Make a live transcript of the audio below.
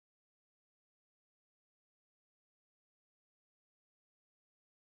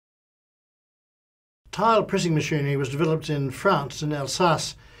tile pressing machinery was developed in France, in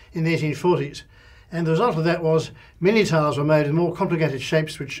Alsace, in the 1840s. And the result of that was many tiles were made in more complicated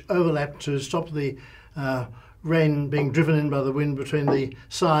shapes which overlapped to stop the rain being driven in by the wind between the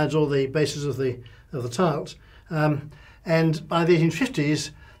sides or the bases of the tiles. And by the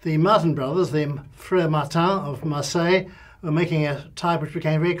 1850s, the Martin brothers, the Frères Martin of Marseille, were making a type which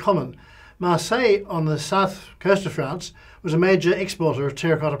became very common. Marseille, on the south coast of France, was a major exporter of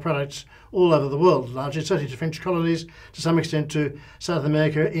terracotta products all over the world, largely certainly to French colonies, to some extent to South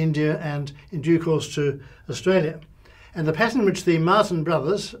America, India, and in due course to Australia. And the pattern which the Martin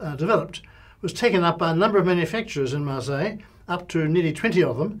brothers developed was taken up by a number of manufacturers in Marseille, up to nearly 20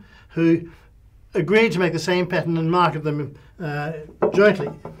 of them, who agreed to make the same pattern and market them jointly.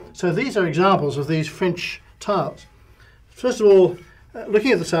 So these are examples of these French tiles. First of all,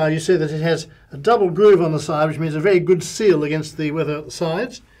 looking at the tile, you see that it has a double groove on the side, which means a very good seal against the weather at the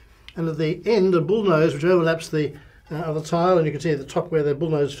sides, and at the end a bullnose which overlaps the other tile, and you can see at the top where the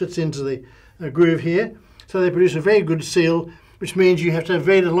bullnose fits into the groove here. So they produce a very good seal, which means you have to have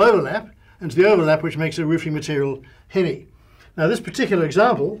very little overlap, and it's the overlap which makes the roofing material heavy. Now this particular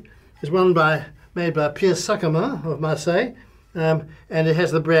example is one made by Pierre Sackerman of Marseille, and it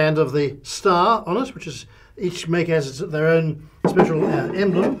has the brand of the star on it, which is each maker has their own special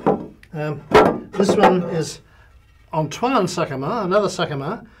emblem. This one is Antoine Sackerman, another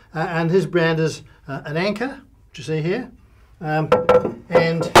Sackerman, and his brand is an anchor, which you see here.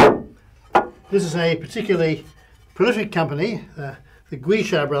 And this is a particularly prolific company, the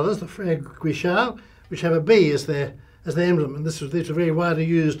Guichard brothers, the Frères Guichard, which have a bee as their emblem, and these are very widely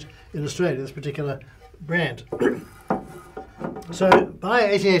used in Australia, this particular brand. So by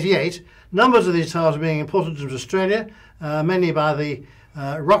 1888, numbers of these tiles were being imported into Australia, mainly by the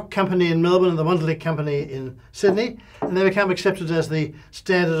Rock Company in Melbourne and the Wonderlick Company in Sydney, and they become accepted as the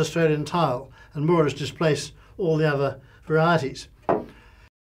standard Australian tile and more or less displace all the other varieties.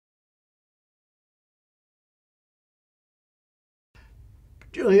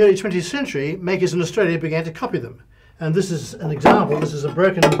 During the early 20th century, makers in Australia began to copy them. And this is an example. This is a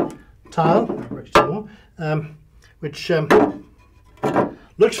broken tile, which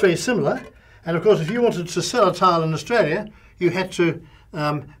looks very similar. And of course, if you wanted to sell a tile in Australia, you had to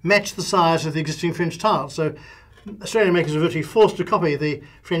match the size of the existing French tiles. So Australian makers were virtually forced to copy the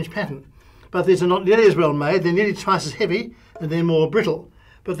French pattern. But these are not nearly as well made. They're nearly twice as heavy and they're more brittle.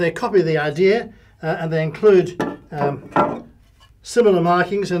 But they copy the idea and they include similar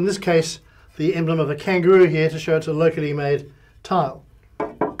markings. In this case, the emblem of a kangaroo here to show it's a locally made tile.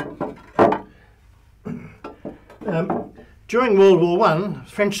 During World War I,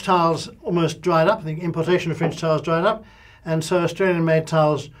 French tiles almost dried up. The importation of French tiles dried up, and so Australian-made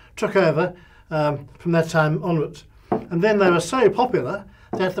tiles took over from that time onwards. And then they were so popular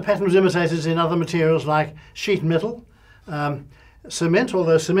that the pattern was imitated in other materials like sheet metal, cement,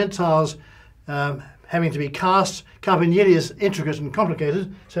 although cement tiles having to be cast can't be nearly as intricate and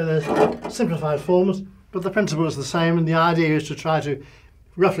complicated, so there's simplified forms, but the principle is the same, and the idea is to try to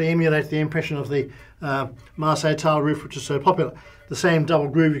roughly emulate the impression of the Marseille tile roof, which is so popular. The same double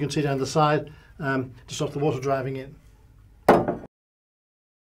groove you can see down the side to stop the water driving in.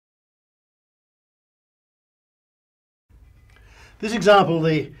 This example,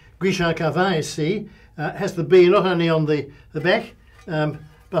 the Guichard Carvin ici, has the bee not only on the back,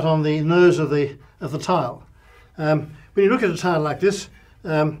 but on the nose of the tile. When you look at a tile like this,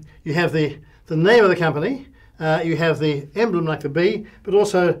 you have the name of the company, you have the emblem like the bee, but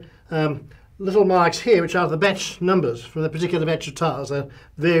also little marks here which are the batch numbers from the particular batch of tiles. They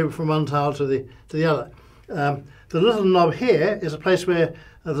vary from one tile to the other. The little knob here is a place where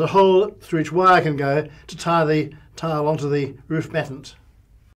there's a hole through which wire can go to tie the tile onto the roof battens.